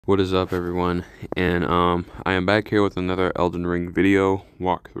What is up, everyone? And I am back here with another Elden Ring video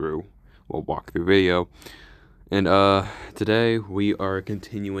walkthrough video. And today we are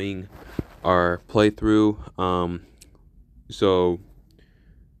continuing our playthrough. So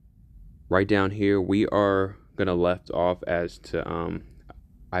right down here we are gonna left off as to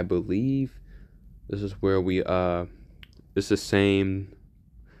I believe this is where this is the same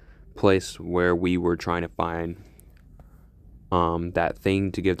place where we were trying to find that thing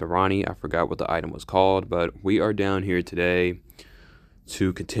to give to Ronnie. I forgot what the item was called, but we are down here today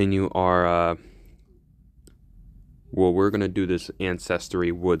to continue our we're gonna do this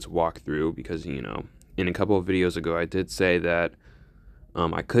Ancestry Woods walkthrough because, you know, in a couple of videos ago I did say that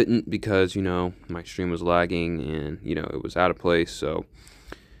I couldn't because, you know, my stream was lagging and, you know, it was out of place. So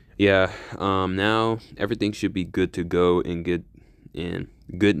yeah, now everything should be good to go and good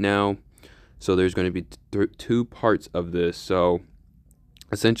now. So there's going to be two parts of this. So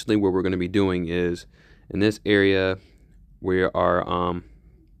essentially what we're going to be doing is in this area we're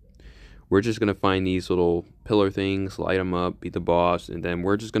just going to find these little pillar things, light them up, beat the boss, and then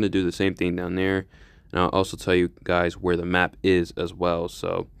we're just going to do the same thing down there. And I'll also tell you guys where the map is as well.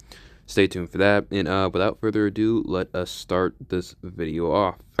 So stay tuned for that. And without further ado, let us start this video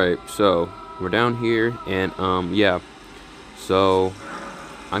off. All right, so we're down here and yeah. So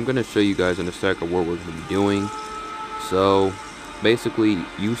I'm going to show you guys in a sec of what we're going to be doing. So basically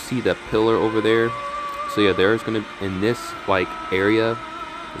you see that pillar over there. So yeah, there's going to, in this like area,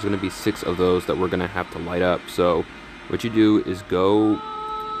 there's going to be 6 of those that we're going to have to light up. So what you do is go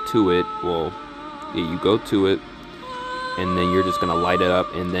to it. Well, yeah, you go to it and then you're just going to light it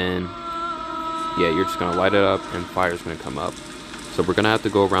up, and then yeah, you're just going to light it up and fire's going to come up. So we're going to have to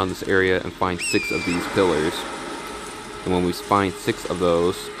go around this area and find 6 of these pillars. And when we find 6 of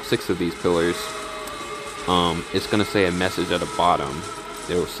these pillars, it's gonna say a message at the bottom.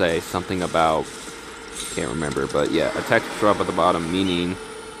 It will say something about, can't remember, but yeah, a text will show up at the bottom, meaning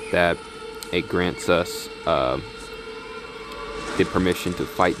that it grants us the permission to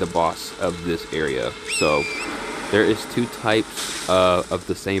fight the boss of this area. So there is 2 types of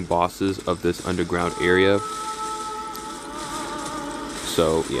the same bosses of this underground area.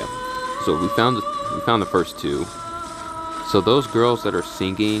 So yeah, so we found the first 2. So those girls that are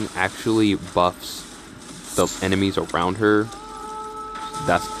singing actually buffs the enemies around her.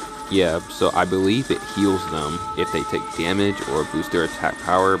 Yeah, so I believe it heals them if they take damage or boost their attack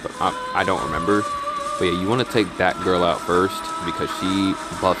power, but I don't remember. But yeah, you want to take that girl out first because she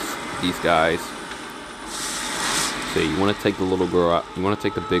buffs these guys. So you want to take the little girl out, you want to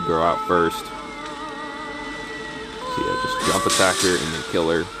take the big girl out first. So yeah, just jump attack her and then kill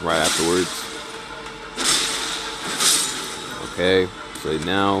her right afterwards. Okay, so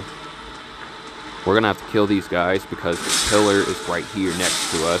now we're gonna have to kill these guys because the pillar is right here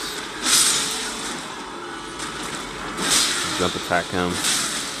next to us. Jump attack him.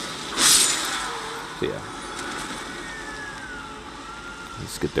 So yeah,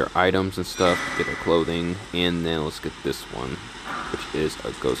 let's get their items and stuff, get their clothing, and then let's get this one, which is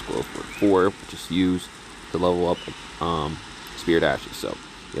a Ghost Glow for 4, which is used to level up Spirit Ashes. So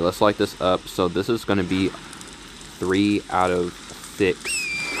yeah, let's light this up. So this is gonna be 3 out of 6,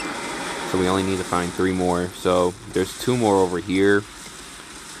 so we only need to find 3 more. So there's 2 more over here.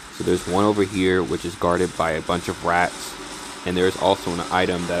 So there's one over here which is guarded by a bunch of rats, and there's also an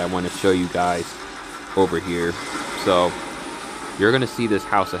item that I want to show you guys over here. So you're gonna see this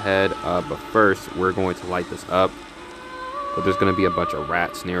house ahead, but first we're going to light this up. But there's gonna be a bunch of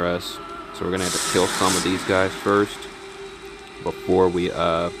rats near us, so we're gonna have to kill some of these guys first before we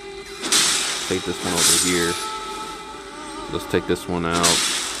take this one over here. Let's take this one out,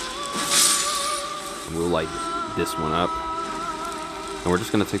 and we'll light this one up, and we're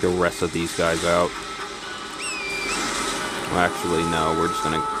just gonna take the rest of these guys out. Well, actually, no, we're just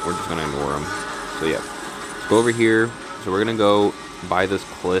gonna ignore them. So yeah, let's go over here. So we're gonna go by this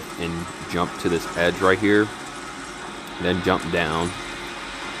cliff and jump to this edge right here, and then jump down.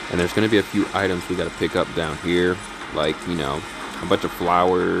 And there's gonna be a few items we gotta pick up down here, like, you know, a bunch of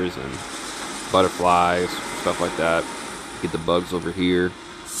flowers and butterflies, stuff like that. Get the bugs over here,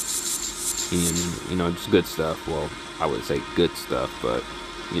 and, you know, just good stuff. Well, I would say good stuff, but,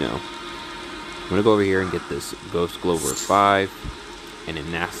 you know, I'm gonna go over here and get this Ghost Glow for 5 and a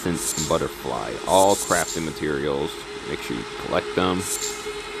Nascent Butterfly, all crafting materials. Make sure you collect them.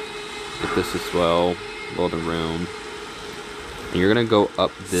 Get this as well, Golden Rune, and you're gonna go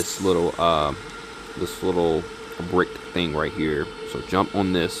up this little brick thing right here. So jump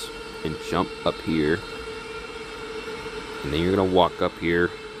on this and jump up here. And then you're gonna walk up here,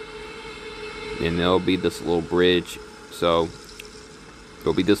 and there'll be this little bridge. So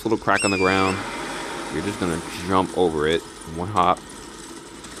there'll be this little crack on the ground. You're just gonna jump over it, one hop,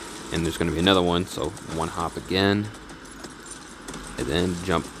 and there's gonna be another one, so one hop again, and then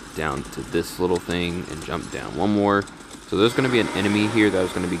jump down to this little thing and jump down one more. So there's gonna be an enemy here that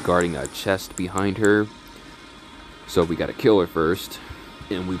is gonna be guarding a chest behind her. So we gotta kill her first,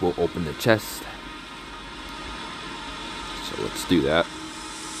 and we will open the chest. So let's do that.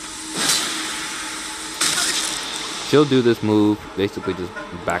 She'll do this move, basically just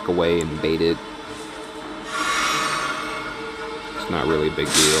back away and bait it. It's not really a big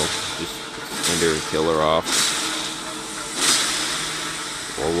deal. Just send her and kill her off.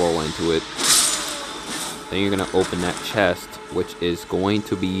 Or roll into it. Then you're gonna open that chest, which is going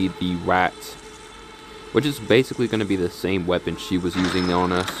to be the rat, which is basically gonna be the same weapon she was using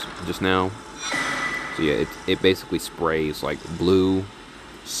on us just now. So yeah, it basically sprays like blue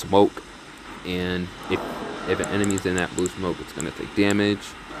smoke, and if an enemy's in that blue smoke, it's gonna take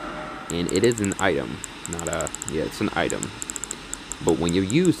damage. And it is an item, not a, yeah, it's an item. But when you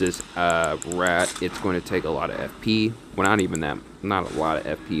use this rat, it's going to take a lot of FP. Well, not even that, not a lot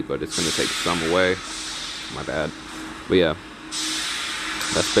of FP, but it's gonna take some away. My bad. But yeah,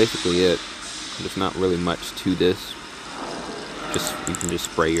 that's basically it. There's not really much to this. Just, you can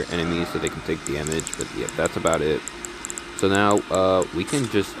just spray your enemies so they can take damage, but yeah, that's about it. So now we can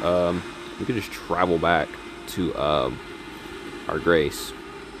just travel back to our Grace.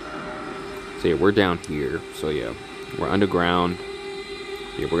 So yeah, we're down here. So yeah, we're underground.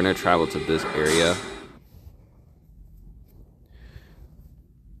 Yeah, we're gonna travel to this area.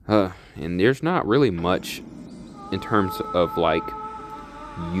 And there's not really much in terms of like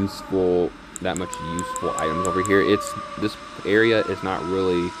that much useful items over here. This area is not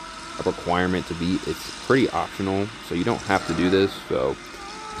really a requirement to beat. It's pretty optional, so you don't have to do this. So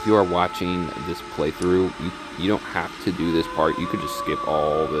if you are watching this playthrough, you don't have to do this part. You could just skip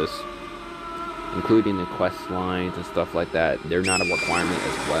all this, including the quest lines and stuff like that. They're not a requirement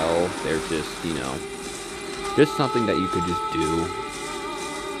as well. They're just, you know, just something that you could just do.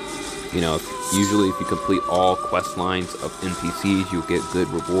 You know, usually if you complete all quest lines of NPCs, you'll get good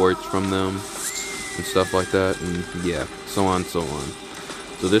rewards from them and stuff like that, and yeah, so on, so on.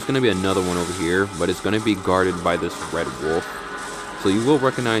 So there's going to be another one over here, but it's going to be guarded by this red wolf. So you will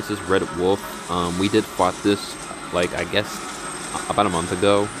recognize this red wolf. We did fight this, like, I guess, about a month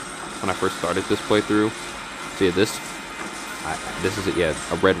ago when I first started this playthrough. So yeah, this is, yeah,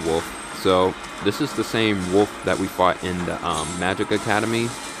 a red wolf. So this is the same wolf that we fought in the Magic Academy.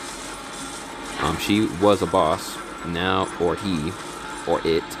 She was a boss now, or he, or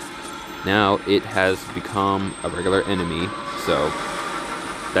it. Now it has become a regular enemy. So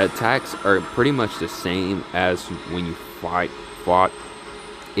the attacks are pretty much the same as when you fought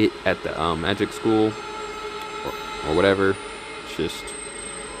it at the magic school or whatever. It's just,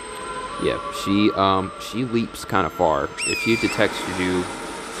 yeah, she leaps kind of far. If she detects you,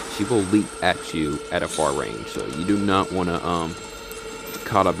 she will leap at you at a far range. So you do not want to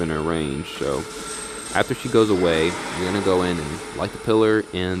caught up in her range. So after she goes away, you're gonna go in and light the pillar,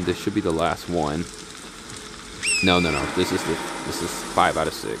 and this should be the last one. No, this is 5 out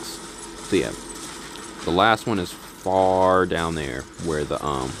of 6. So yeah, the last one is far down there where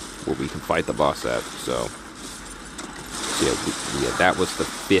where we can fight the boss at. So yeah, that was the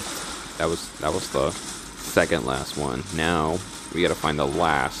 5th. That was the second last one. Now we gotta find the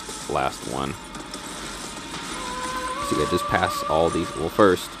last one. So yeah, just pass all these. Well,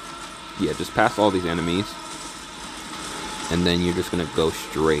 first, yeah, just pass all these enemies, and then you're just gonna go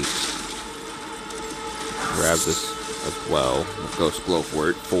straight. Grab this as well. Ghost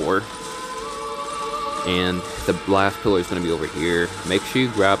Glowwort 4, and the last pillar is gonna be over here. Make sure you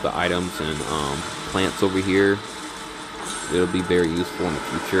grab the items and plants over here. It'll be very useful in the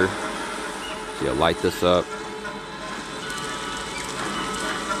future. So yeah, light this up.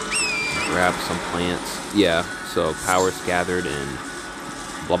 Grab some plants. Yeah. So power's gathered and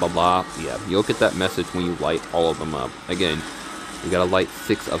blah blah blah. Yeah, you'll get that message when you light all of them up. Again, you gotta light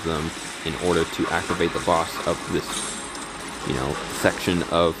 6 of them in order to activate the boss of this, you know, section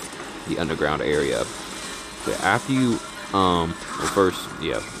of the underground area. So after you, well, first,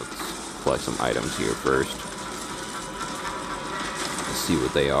 yeah, let's collect some items here first. Let's see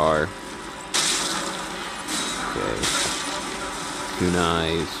what they are. Okay, 2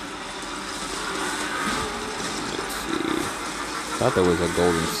 knives. I thought there was a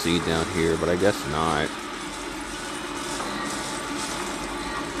golden seed down here, but I guess not.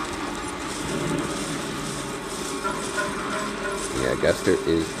 Yeah, I guess there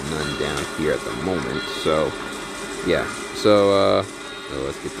is none down here at the moment. So, yeah. So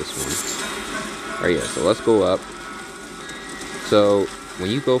let's get this one. Alright, yeah, so let's go up. So,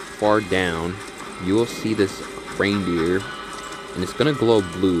 when you go far down, you will see this reindeer, and it's gonna glow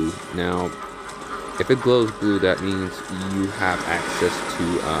blue. Now, if it glows blue, that means you have access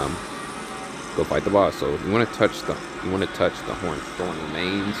to go fight the boss. So you want to touch the thorn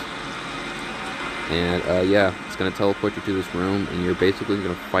remains, and yeah, it's gonna teleport you to this room, and you're basically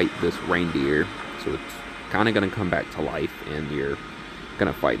gonna fight this reindeer. So it's kind of gonna come back to life, and you're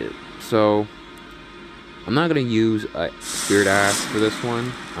gonna fight it. So I'm not gonna use a spirit axe for this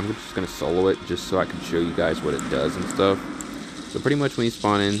one. I'm just gonna solo it just so I can show you guys what it does and stuff. So pretty much when you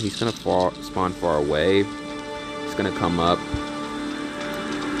spawn in, he's gonna spawn far away. He's gonna come up,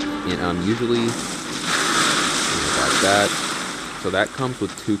 and usually like that. So that comes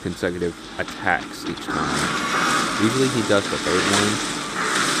with 2 consecutive attacks each time. Usually he does the 3rd one.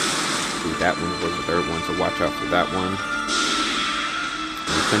 See, that one was the 3rd one, so watch out for that one.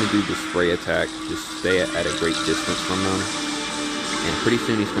 He's gonna do the spray attack. Just stay at a great distance from him, and pretty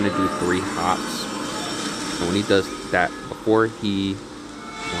soon he's gonna do 3 hops. And when he does that, before he,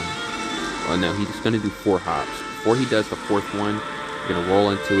 oh no, he's gonna do 4 hops. Before he does the 4th one, you're gonna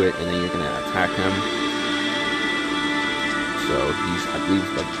roll into it, and then you're gonna attack him. So he's, I believe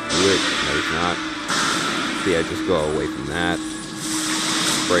he's about to do it. No, he's not. So yeah, just go away from that.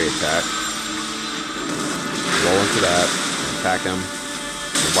 Spray attack. Roll into that, attack him.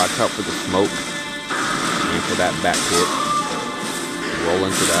 And watch out for the smoke, and for that back hit. Roll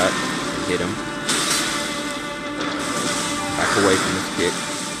into that, and hit him. Back away from this kick.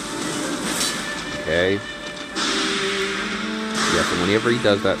 Okay. Yeah, so whenever he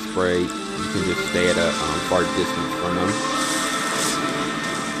does that spray, you can just stay at a far distance from him.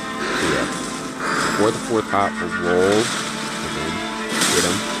 So yeah, before the 4th hop, we'll roll, and then hit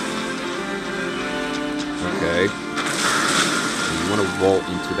him. Okay. And you want to roll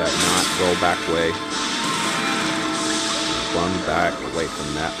into that, not roll back way. Run back away from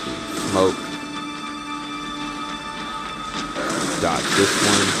that smoke. Dodge this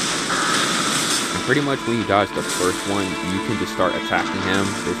one, and pretty much when you dodge the 1st one, you can just start attacking him.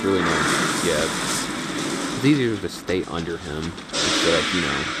 There's really no, yeah, it's easier to stay under him instead of, you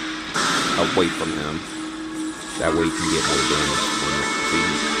know, away from him. That way you can get more damage from it, so you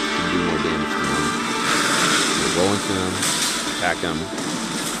can do more damage to him. You roll into him, attack him,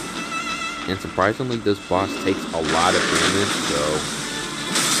 and surprisingly this boss takes a lot of damage, so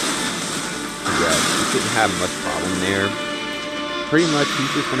yeah, you shouldn't have much problem there. Pretty much, he's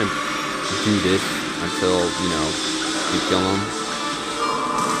just gonna do this until, you know, you kill him.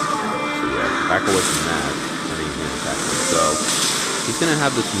 So yeah, back away from that, and then you're gonna attack him. So he's gonna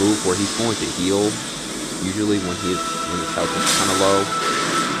have this move where he's going to heal, usually when his health is kind of low.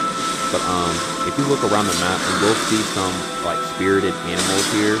 But if you look around the map, you will see some like spirited animals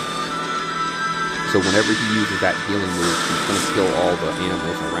here. So whenever he uses that healing move, he's gonna kill all the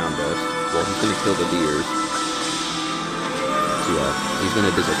animals around us. Well, he's gonna kill the deers. Yeah, he's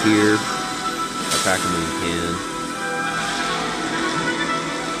gonna disappear. Attack him when you can.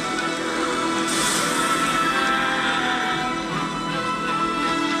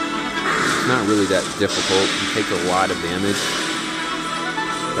 It's not really that difficult. He takes a lot of damage.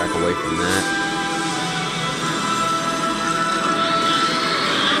 Back away from that.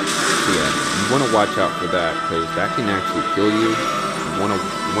 So yeah, you want to watch out for that because that can actually kill you. You want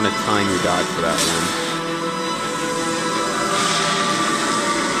to time your dodge for that one.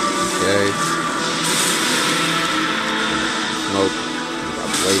 Okay. Smoke.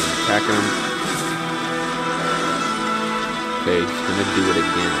 Blaze and attack him. Okay, he's gonna do it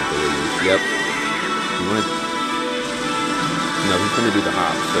again, I believe. Yep. You wanna... No, he's gonna do the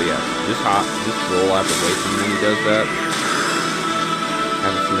hop. So yeah, just hop. Just roll out the way from him when he does that.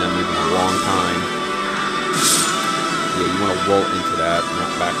 Haven't seen that move in a long time. Yeah, you wanna roll into that,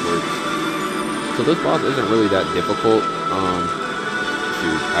 not backwards. So this boss isn't really that difficult.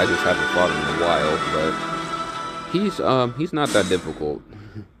 I just haven't fought him in a while, but he's not that difficult.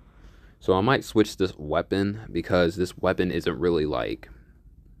 So I might switch this weapon because this weapon isn't really like,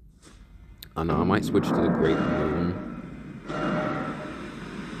 I don't know, I might switch to the Great Moon.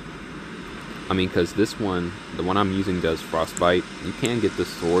 I mean, because this one, the one I'm using does frostbite. You can get the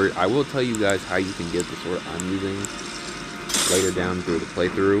sword. I will tell you guys how you can get the sword I'm using later down through the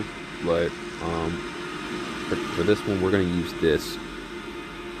playthrough, but for this one we're gonna use this.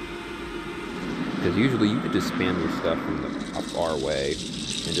 Because usually you could just spam your stuff from the far away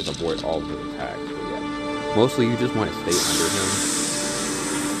and just avoid all of his attacks. But yeah, mostly you just want to stay under him.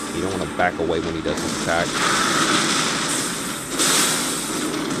 You don't want to back away when he does his attack.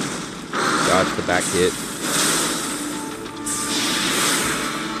 Dodge the back hit.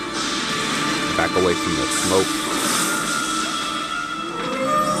 Back away from the smoke.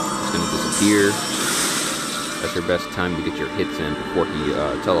 here. That's your best time to get your hits in before he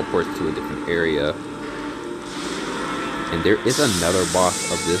teleports to a different area. And there is another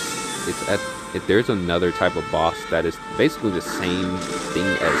boss of this. If there's another type of boss that is basically the same thing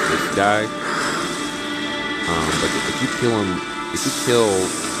as this guy. But if you kill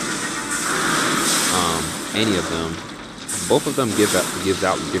any of them, both of them gives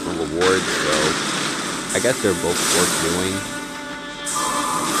out different rewards. So I guess they're both worth doing.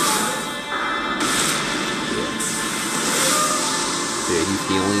 Yeah, he's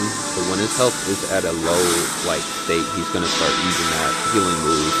healing. So when his health is at a low state, he's gonna start using that healing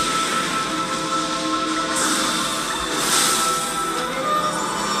move.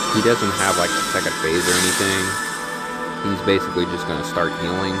 He doesn't have like a second phase or anything. He's basically just gonna start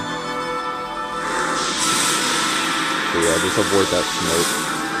healing. So yeah, just avoid that smoke.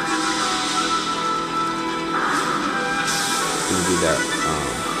 Gonna do that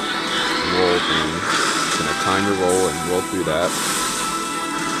roll thing. Gonna time your roll and roll through that.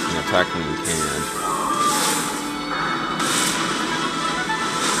 And attack when you can.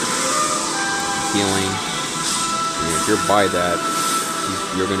 Healing. And if you're by that,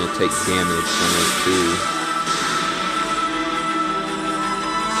 you're gonna take damage from it too.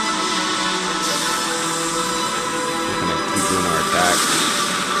 We're gonna keep doing our attack.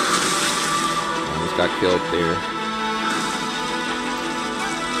 Almost got killed there.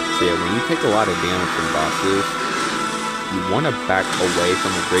 So yeah, when you take a lot of damage from bosses, you want to back away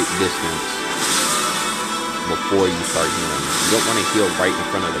from a great distance before you start healing. You don't want to heal right in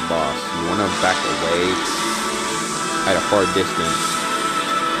front of the boss. You want to back away at a far distance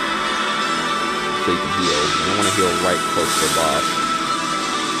so you can heal. You don't want to heal right close to the boss.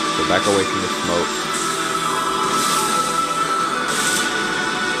 So back away from the smoke.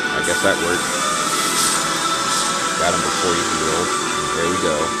 I guess that worked. Got him before he healed. There we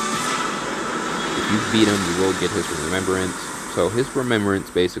go. If you beat him, you will get his remembrance. So his remembrance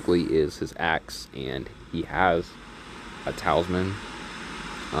basically is his axe, and he has a talisman.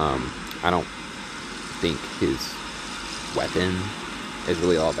 I don't think his weapon is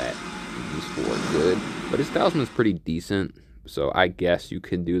really all that useful or good, but his talisman is pretty decent. So I guess you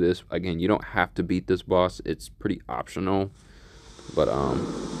can do this. Again, you don't have to beat this boss. It's pretty optional. But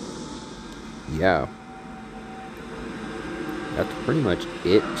yeah. That's pretty much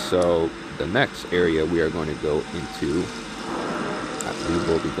it. So the next area we are going to go into, we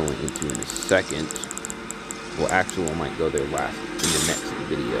will be going into in a second. Well, actually, I might go there last in the next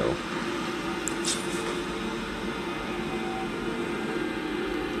video.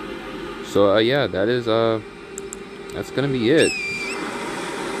 So yeah, that's gonna be it.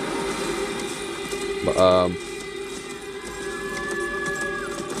 But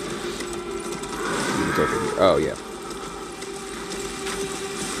it's over here. Oh yeah.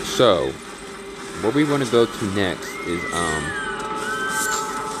 So, what we want to go to next is,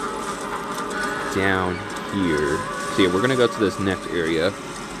 down here. So yeah, we're going to go to this next area.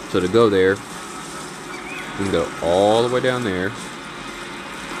 So to go there, we can go all the way down there,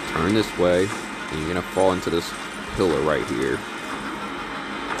 turn this way, and you're going to fall into this pillar right here.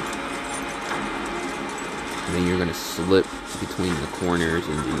 And then you're going to slip between the corners,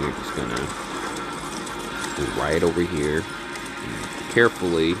 and then you're just going to go right over here.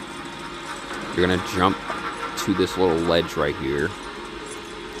 Carefully, you're gonna jump to this little ledge right here.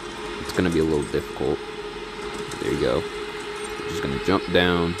 It's gonna be a little difficult. There you go. You're just gonna jump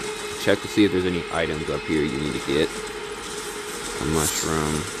down, check to see if there's any items up here you need to get. A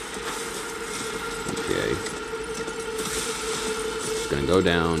mushroom. Okay. Just gonna go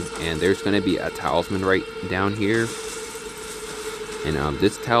down, and there's gonna be a talisman right down here. And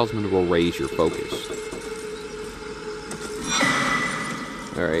this talisman will raise your focus.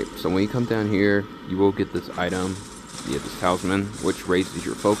 Alright, so when you come down here, you will get this item, this talisman, which raises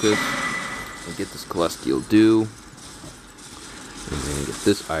your focus. You'll get this celestial dew, and then get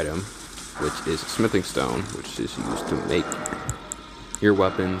this item, which is a smithing stone, which is used to make your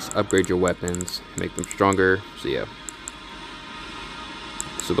weapons, upgrade your weapons, make them stronger. So yeah.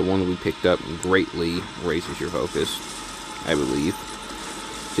 So the one that we picked up greatly raises your focus, I believe.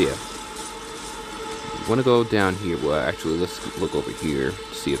 So yeah. You want to go down here. Well, actually, let's look over here,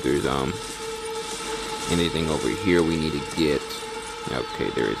 see if there's anything over here we need to get. Okay,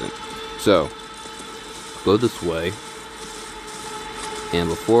 there isn't. So go this way, and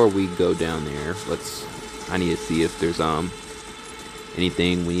before we go down there, I need to see if there's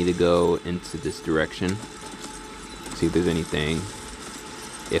anything we need to go into this direction. See if there's anything.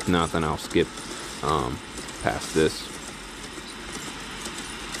 If not, then I'll skip past this.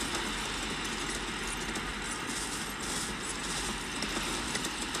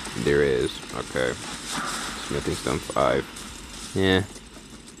 There is. Okay. Smithing stone 5. Yeah.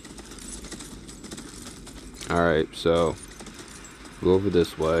 Alright, so go over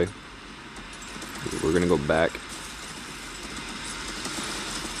this way. We're gonna go back.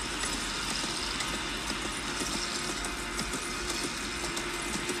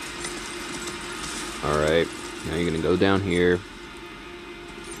 Alright, now you're gonna go down here,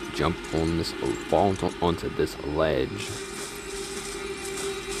 jump on this, fall onto this ledge,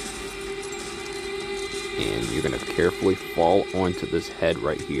 and you're gonna carefully fall onto this head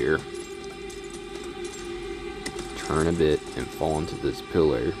right here, turn a bit, and fall into this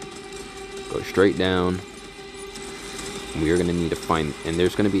pillar, go straight down. We are gonna need to find, and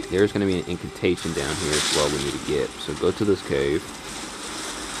there's gonna be an incantation down here as well we need to get. So go to this cave.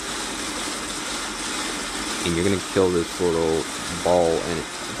 And you're gonna kill this little ball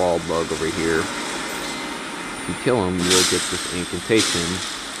bug over here. If you kill him, you'll get this incantation,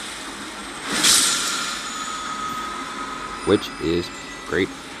 which is great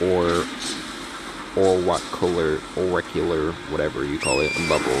auricular, whatever you call it,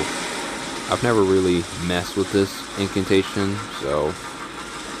 bubble. I've never really messed with this incantation, so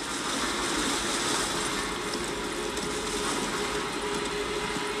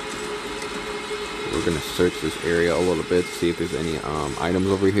we're gonna search this area a little bit to see if there's any items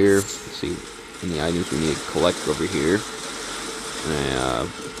over here. Let's see any items we need to collect over here. And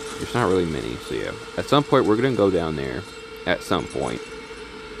there's not really many, so yeah. At some point we're gonna go down there. At some point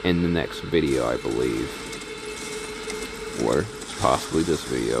in the next video, I believe, or possibly this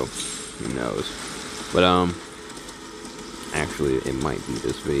video. Who knows? But actually it might be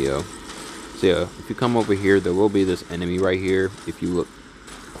this video. So yeah, if you come over here, there will be this enemy right here. If you look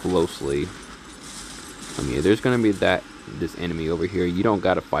closely. Yeah, there's gonna be this enemy over here. You don't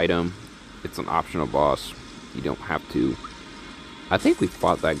gotta fight him. It's an optional boss. You don't have to. I think we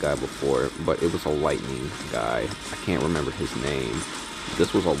fought that guy before, but it was a lightning guy. I can't remember his name.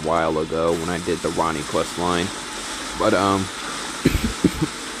 This was a while ago when I did the Ronnie quest line. But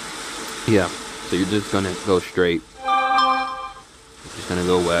yeah. So you're just gonna go straight. You're just gonna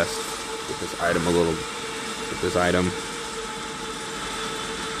go west. Get this item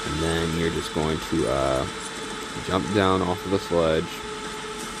and then you're just going to jump down off of this ledge,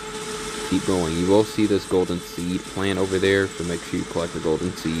 keep going. You will see this golden seed plant over there, so make sure you collect the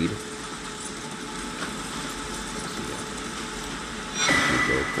golden seed.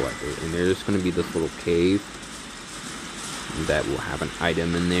 Go collect it. And there's going to be this little cave that will have an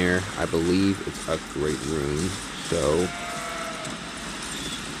item in there. I believe it's a great rune, so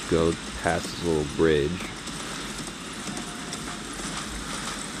go past this little bridge.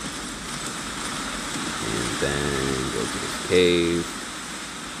 Then go to this cave,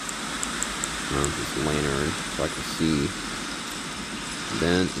 turn on this lantern so I can see,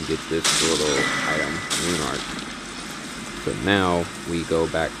 then get this little item, rune art. So now we go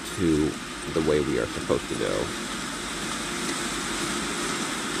back to the way we are supposed to go.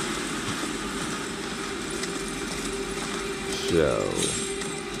 So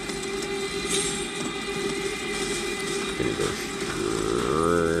gonna go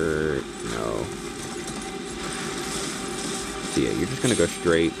straight. No. So yeah, you're just gonna go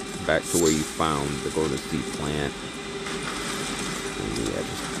straight back to where you found the golden seed plant. And yeah,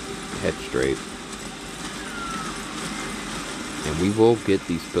 just head straight. And we will get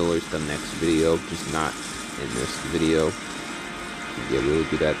these pillars the next video, just not in this video. Yeah, we'll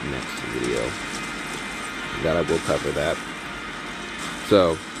do that next video. That I will cover that.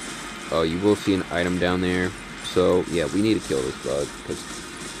 So, you will see an item down there. So yeah, we need to kill this bug because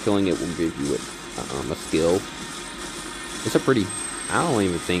killing it will give you a skill. It's a pretty, I don't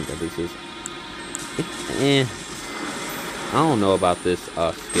even think that this is, I don't know about this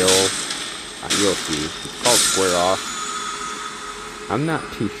skill. You'll see. It's called Square Off. I'm not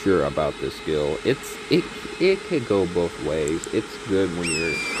too sure about this skill. It could go both ways. It's good when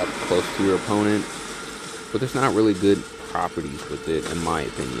you're up close to your opponent, but there's not really good properties with it, in my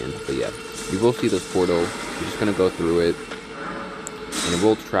opinion. But yeah, you will see this portal. You're just gonna go through it, and it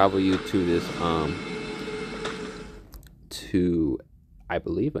will travel you to this to, I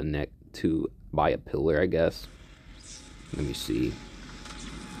believe, by a pillar, I guess. Let me see.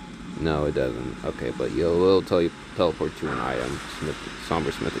 No, it doesn't. Okay, but it will tell you, teleport to an item,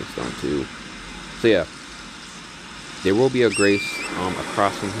 Somber Smithing Stone 2. So yeah, there will be a grace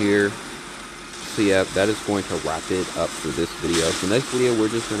across from here. So yeah, that is going to wrap it up for this video. So next video, we're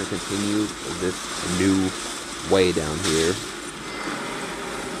just going to continue this new way down here.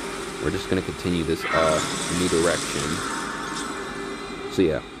 We're just going to continue this new direction. So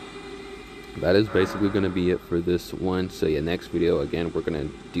yeah, that is basically going to be it for this one. So yeah, next video, again, we're going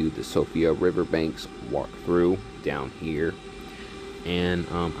to do the Siofra riverbanks walkthrough down here. And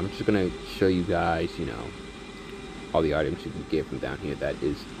I'm just going to show you guys, you know, all the items you can get from down here. That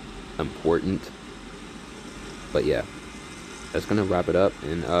is important. But yeah, that's going to wrap it up.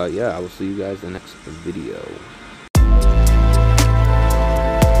 And yeah, I will see you guys in the next video.